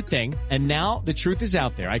 It's a thing. And now the truth is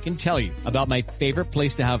out there. I can tell you about my favorite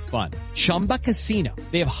place to have fun. Chumba Casino.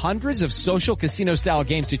 They have hundreds of social casino style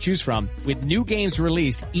games to choose from with new games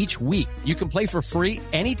released each week. You can play for free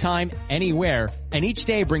anytime, anywhere. And each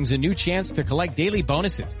day brings a new chance to collect daily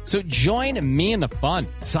bonuses. So join me in the fun.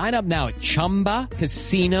 Sign up now at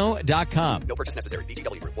ChumbaCasino.com. No purchase necessary.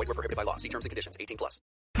 VGW Group. Void where prohibited by law. See terms and conditions. 18+.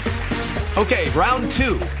 Okay, round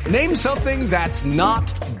two. Name something that's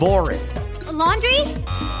not boring. A laundry?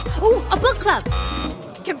 Ooh, a book club.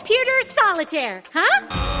 Computer solitaire, huh?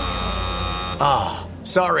 Ah,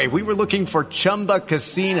 sorry. We were looking for Chumba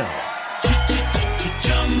Casino.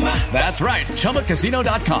 That's right.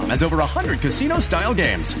 ChumbaCasino.com has over 100 casino-style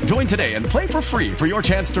games. Join today and play for free for your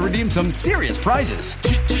chance to redeem some serious prizes.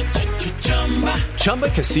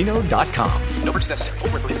 ChumbaCasino.com. No purchase necessary.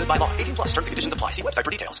 Void where prohibited by law. 18+. Terms and conditions apply. See website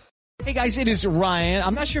for details. Hey guys, it is Ryan.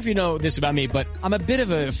 I'm not sure if you know this about me, but I'm a bit of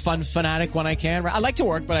a fun fanatic when I can. I like to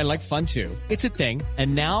work, but I like fun too. It's a thing.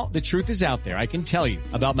 And now the truth is out there. I can tell you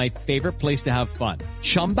about my favorite place to have fun.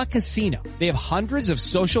 Chumba Casino. They have hundreds of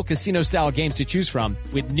social casino style games to choose from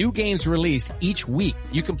with new games released each week.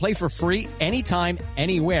 You can play for free anytime,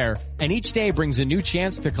 anywhere. And each day brings a new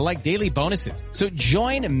chance to collect daily bonuses. So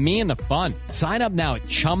join me in the fun. Sign up now at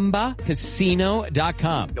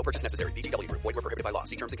ChumbaCasino.com. No purchase necessary. VGW Group. Void where prohibited by law.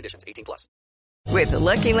 See terms and conditions. 18+. With the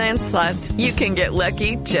Lucky Land Slots, you can get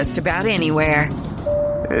lucky just about anywhere.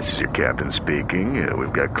 This is your captain speaking.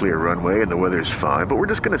 We've got clear runway and the weather's fine, but we're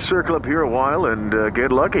just going to circle up here a while and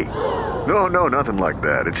get lucky. No, nothing like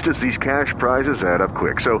that. It's just these cash prizes add up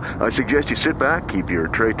quick. So I suggest you sit back, keep your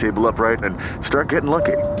tray table upright, and start getting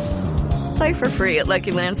lucky. Play for free at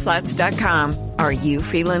LuckyLandSlots.com. Are you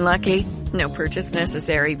feeling lucky? No purchase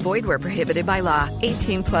necessary. Void where prohibited by law.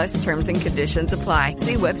 18+ terms and conditions apply.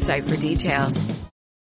 See website for details.